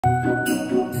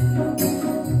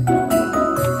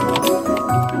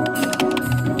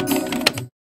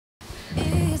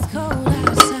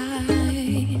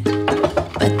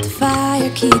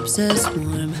keeps us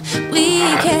warm. We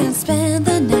can spend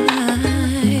the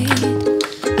night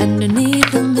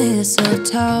underneath the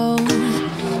mistletoe.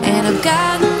 And I've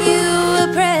gotten you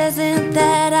a present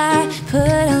that I put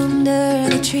under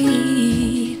the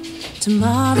tree.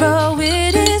 Tomorrow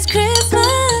it is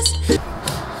Christmas.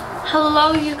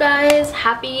 Hello you guys,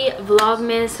 happy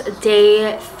Vlogmas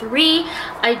day 3.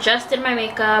 I just did my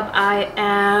makeup, I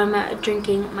am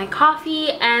drinking my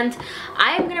coffee, and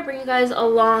I am gonna bring you guys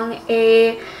along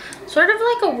a sort of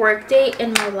like a work day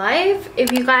in my life.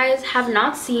 If you guys have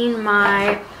not seen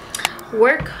my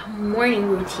work morning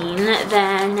routine,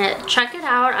 then check it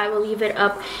out. I will leave it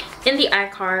up in the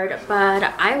iCard.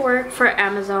 But I work for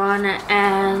Amazon,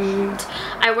 and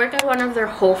I work at one of their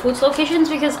Wholefoods locations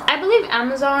because I believe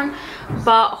Amazon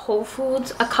bought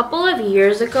Wholefoods a couple of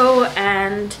years ago,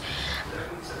 and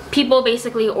people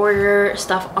basically order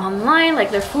stuff online,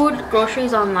 like their food,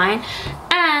 groceries online,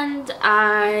 and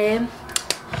I'm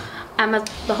at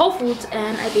the Whole Foods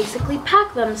and I basically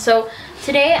pack them. So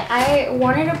today I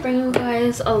wanted to bring you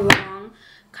guys along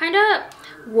kind of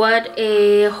what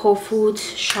a Whole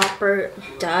Foods shopper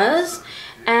does,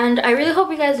 and I really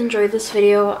hope you guys enjoyed this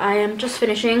video. I am just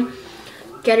finishing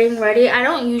getting ready. I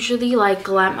don't usually like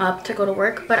glam up to go to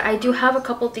work, but I do have a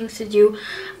couple things to do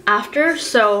after,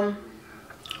 so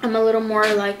I'm a little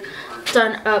more like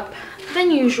done up than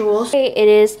usual. Okay, it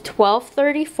is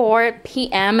 12:34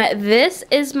 p.m. This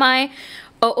is my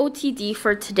OOTD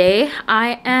for today.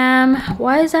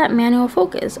 Why is that manual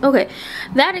focus? Okay,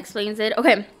 that explains it.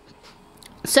 Okay,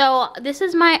 so this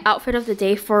is my outfit of the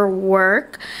day for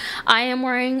work. I am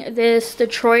wearing this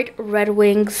Detroit Red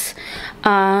Wings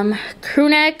crew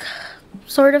neck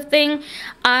sort of thing.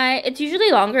 It's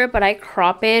usually longer, but I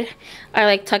crop it. I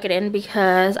like tuck it in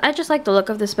because I just like the look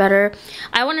of this better.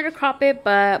 I wanted to crop it,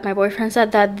 but my boyfriend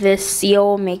said that this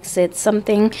seal makes it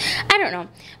something, I don't know,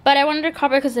 but I wanted to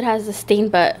crop it because it has the stain,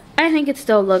 but I think it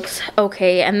still looks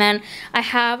okay. And then I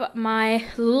have my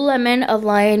Lululemon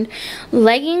aligned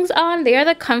leggings on. They are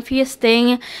the comfiest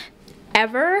thing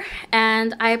ever,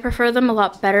 and I prefer them a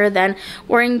lot better than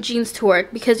wearing jeans to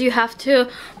work because you have to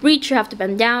reach, you have to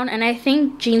bend down, and I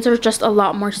think jeans are just a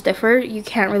lot more stiffer. You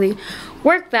can't really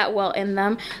work that well in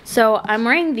them. So I'm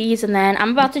wearing these, and then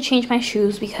I'm about to change my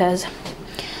shoes because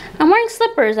I'm wearing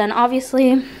slippers, and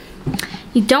obviously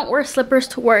you don't wear slippers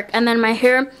to work. And then my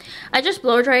hair, I just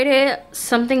blow dried it,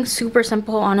 something super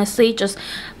simple, honestly, just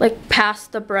like pass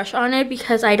the brush on it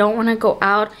because I don't want to go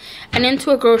out and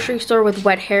into a grocery store with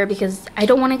wet hair because I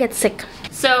don't want to get sick.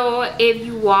 So if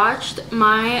you watched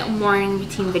my morning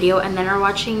routine video and then are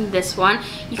watching this one,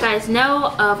 you guys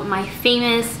know of my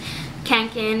famous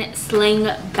Canon sling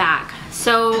bag.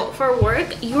 So for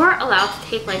work, you are allowed to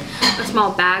take like a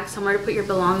small bag somewhere to put your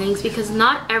belongings because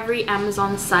not every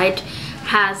Amazon site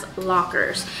has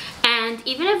lockers. And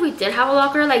even if we did have a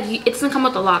locker, like it doesn't come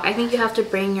with a lock. I think you have to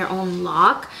bring your own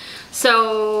lock.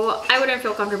 So I wouldn't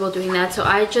feel comfortable doing that. So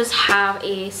I just have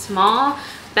a small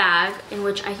bag in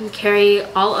which I can carry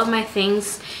all of my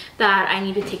things that I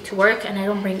need to take to work, and I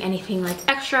don't bring anything like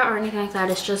extra or anything like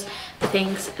that. It's just the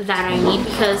things that I need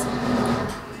because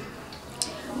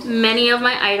many of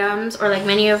my items or like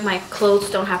many of my clothes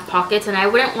don't have pockets, and I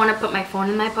wouldn't want to put my phone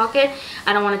in my pocket.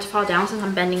 I don't want it to fall down since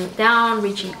I'm bending down,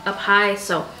 reaching up high.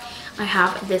 So I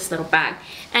have this little bag,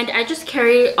 and I just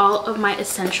carry all of my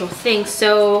essential things.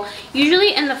 So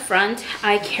usually in the front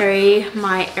I carry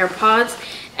my AirPods,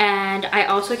 and I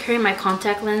also carry my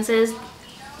contact lenses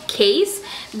case.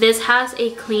 This has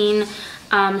a clean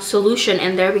solution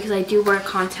in there because I do wear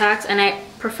contacts and I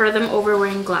prefer them over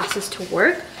wearing glasses to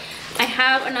work. I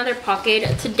have another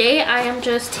pocket. Today I am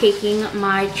just taking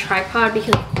my tripod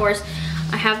because of course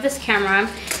I have this camera,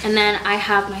 and then I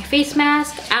have my face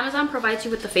mask. Amazon provides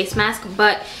you with the face mask,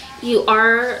 but you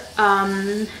are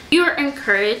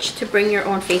encouraged to bring your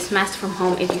own face mask from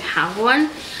home if you have one.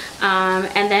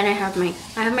 And then I have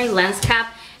my lens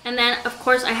cap, and then of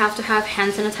course I have to have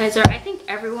hand sanitizer. I think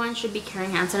everyone should be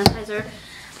carrying hand sanitizer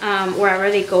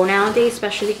wherever they go nowadays,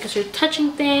 especially because you're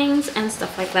touching things and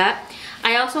stuff like that.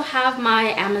 I also have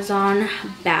my Amazon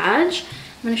badge.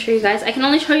 I'm gonna show you guys. I can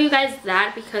only show you guys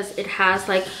that because it has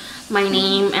like my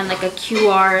name and like a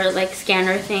QR like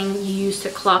scanner thing you use to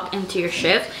clock into your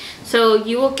shift. So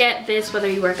you will get this whether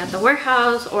you work at the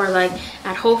warehouse or like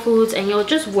at Whole Foods, and you'll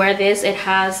just wear this. It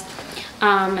has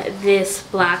this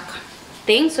black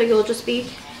thing, so you'll just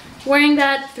be wearing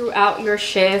that throughout your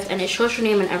shift, and it shows your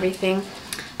name and everything.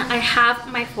 I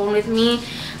have my phone with me.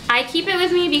 I keep it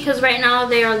with me because right now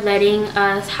they are letting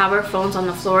us have our phones on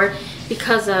the floor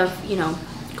because of, you know,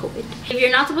 COVID. If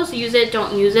you're not supposed to use it,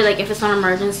 don't use it. Like if it's not an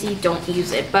emergency, don't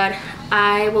use it. But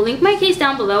I will link my case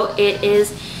down below. It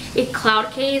is a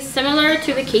cloud case similar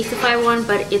to the Casetify one,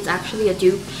 but it's actually a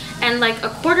dupe, and like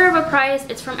 $1/4 of a price.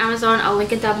 It's from Amazon. I'll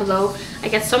link it down below. I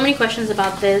get so many questions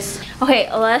about this.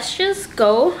 Okay, let's just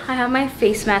go. I have my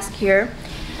face mask here,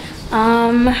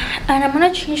 and I'm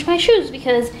gonna change my shoes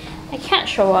because I can't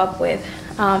show up with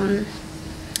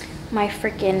my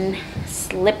freaking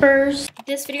slippers.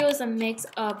 This video is a mix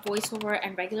of voiceover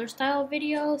and regular style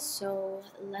video, so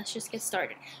let's just get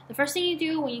started. The first thing you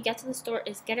do when you get to the store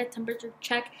is get a temperature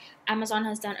check. Amazon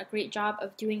has done a great job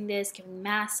of doing this, giving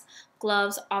masks,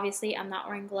 gloves. Obviously, I'm not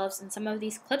wearing gloves in some of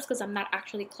these clips because I'm not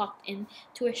actually clocked in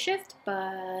to a shift,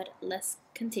 but let's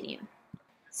continue.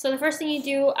 So the first thing you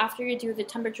do after you do the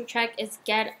temperature check is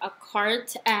get a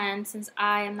cart, and since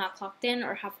I am not clocked in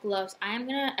or have gloves, I am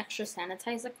gonna extra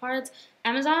sanitize the carts.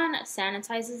 Amazon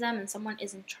sanitizes them and someone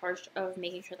is in charge of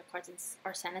making sure the carts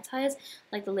are sanitized,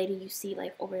 like the lady you see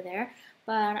like over there.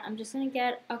 But I'm just gonna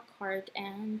get a cart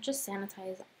and just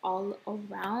sanitize all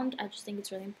around. I just think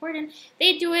it's really important.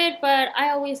 They do it, but I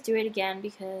always do it again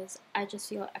because I just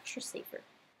feel extra safer.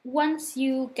 Once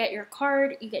you get your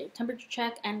card, you get your temperature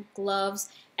check and gloves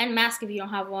and mask if you don't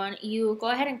have one, you go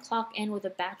ahead and clock in with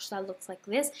a badge that looks like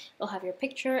this. It'll have your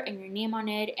picture and your name on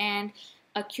it and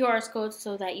a QR code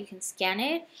so that you can scan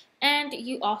it. And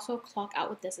you also clock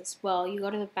out with this as well. You go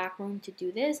to the back room to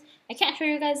do this. I can't show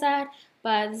you guys that,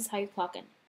 but this is how you clock in.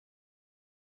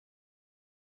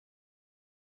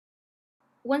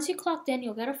 Once you clocked in,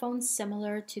 you'll get a phone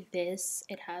similar to this.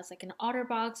 It has like an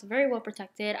OtterBox, very well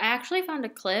protected. I actually found a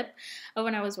clip of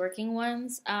when I was working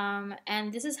once,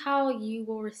 and this is how you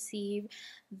will receive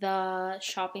the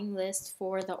shopping list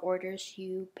for the orders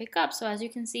you pick up. So as you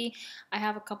can see, I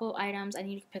have a couple of items I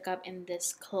need to pick up in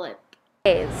this clip.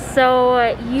 Okay,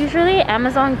 so usually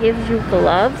Amazon gives you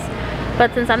gloves,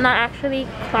 but since I'm not actually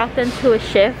clocked into a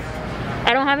shift,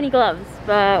 I don't have any gloves,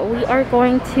 but we are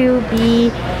going to be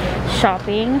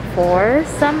shopping for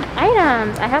some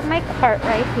items. I have my cart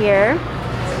right here.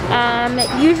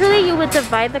 Usually you would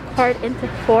divide the cart into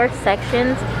 4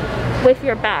 sections with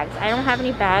your bags. I don't have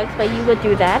any bags, but you would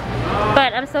do that.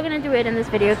 But I'm still gonna do it in this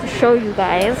video to show you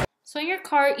guys. So in your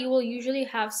cart, you will usually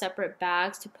have separate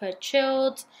bags to put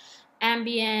chilled,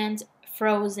 ambient,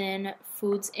 frozen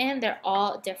foods in. They're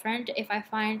all different. If I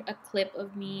find a clip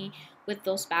of me with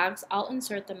those bags, I'll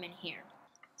insert them in here.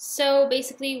 So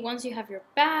basically, once you have your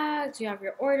bags, you have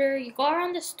your order, you go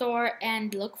around the store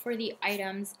and look for the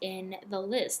items in the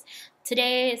list.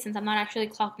 Today, since I'm not actually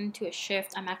clocked into a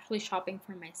shift, I'm actually shopping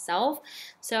for myself.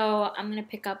 So I'm going to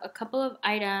pick up a couple of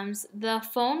items. The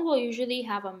phone will usually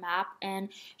have a map and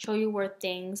show you where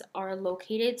things are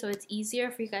located, so it's easier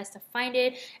for you guys to find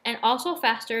it, and also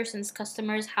faster since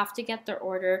customers have to get their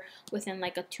order within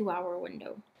like a 2-hour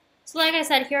window. So like I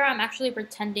said, here I'm actually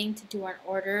pretending to do an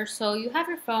order. So you have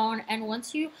your phone, and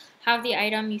once you have the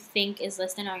item you think is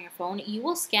listed on your phone, you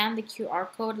will scan the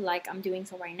QR code like I'm doing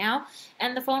so right now,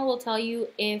 and the phone will tell you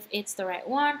if it's the right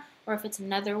one or if it's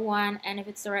another one, and if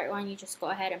it's the right one, you just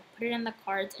go ahead and put it in the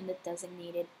cart in the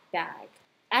designated bag.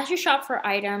 As you shop for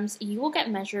items, you will get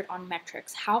measured on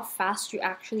metrics, how fast you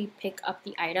actually pick up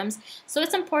the items. So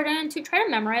it's important to try to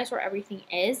memorize where everything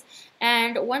is.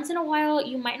 And once in a while,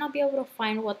 you might not be able to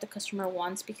find what the customer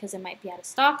wants because it might be out of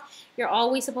stock. You're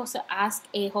always supposed to ask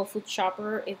a Wholefoods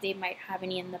shopper if they might have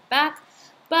any in the back.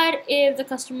 But if the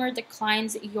customer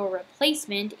declines your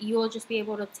replacement, you will just be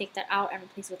able to take that out and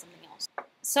replace it with something else.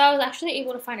 So I was actually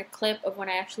able to find a clip of when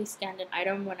I actually scanned an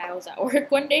item when I was at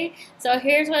work one day. So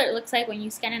here's what it looks like when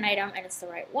you scan an item and it's the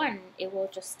right one. It will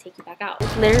just take you back out.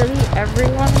 Literally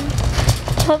everyone,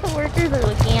 all the workers are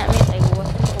looking at me like, what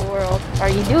in the world are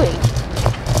you doing?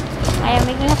 I am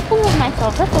making a fool of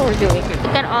myself. That's what we're doing.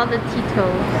 Look at all the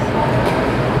Tito's.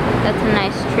 That's a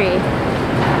nice tree.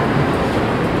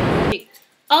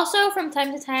 Also, from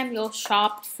time to time, you'll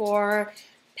shop for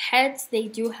pets. They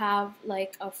do have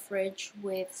like a fridge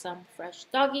with some fresh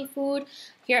doggy food.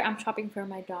 Here I'm shopping for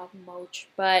my dog Moch,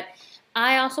 but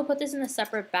I also put this in a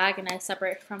separate bag and I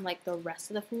separate from like the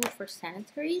rest of the food for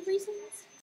sanitary reasons.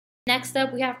 Next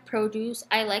up, we have produce.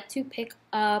 I like to pick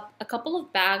up a couple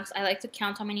of bags. I like to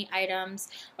count how many items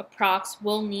approx.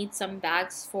 We'll need some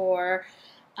bags for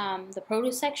the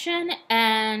produce section,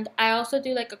 and I also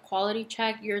do like a quality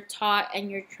check. You're taught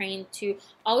and you're trained to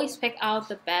always pick out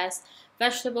the best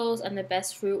vegetables and the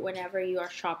best fruit whenever you are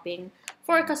shopping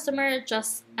for a customer,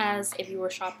 just as if you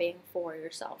were shopping for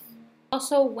yourself.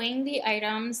 Also, weighing the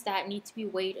items that need to be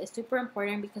weighed is super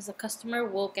important because the customer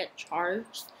will get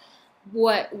charged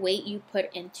what weight you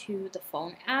put into the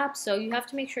phone app. So you have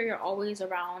to make sure you're always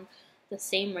around the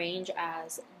same range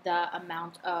as the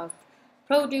amount of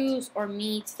produce or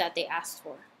meat that they asked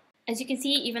for. As you can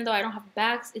see, even though I don't have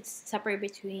bags, it's separated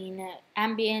between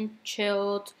ambient,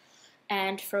 chilled,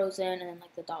 and frozen, and then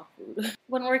like the dog food.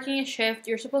 When working a shift,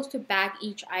 you're supposed to bag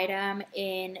each item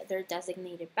in their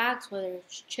designated bags, whether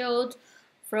it's chilled,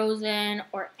 frozen,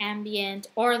 or ambient,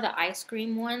 or the ice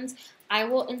cream ones. I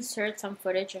will insert some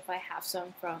footage if I have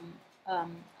some from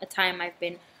a time I've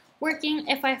been working,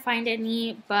 if I find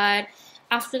any. But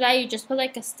after that, you just put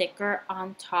like a sticker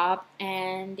on top,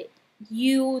 and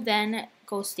you then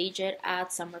go stage it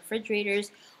at some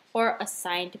refrigerators or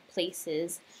assigned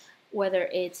places, whether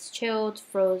it's chilled,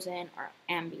 frozen, or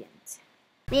ambient.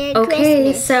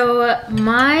 Okay, so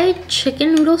my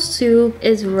chicken noodle soup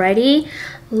is ready.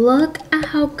 Look at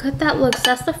how good that looks.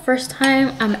 That's the first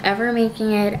time I'm ever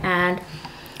making it, and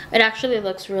it actually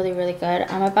looks really, really good.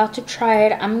 I'm about to try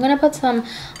it. I'm gonna put some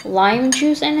lime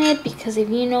juice in it because if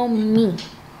you know me,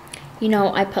 you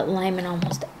know I put lime in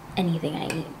almost anything I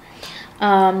eat.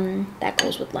 That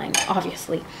goes with lime,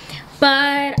 obviously.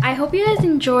 But I hope you guys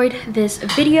enjoyed this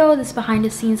video, this behind the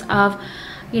scenes of,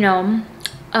 you know,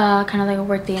 kind of like a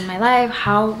work day in my life,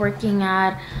 how working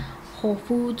at Whole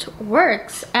Foods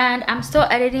works. And I'm still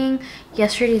editing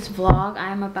yesterday's vlog.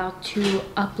 I'm about to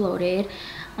upload it.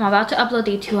 I'm about to upload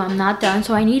day 2. I'm not done,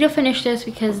 so I need to finish this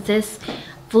because this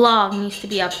vlog needs to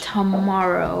be up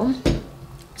tomorrow.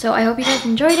 So I hope you guys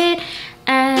enjoyed it,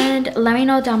 and let me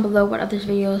know down below what other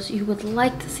videos you would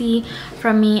like to see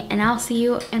from me, and I'll see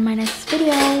you in my next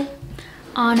video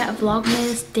on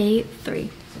Vlogmas day 3.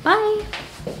 Bye!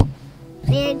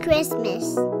 Merry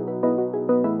Christmas.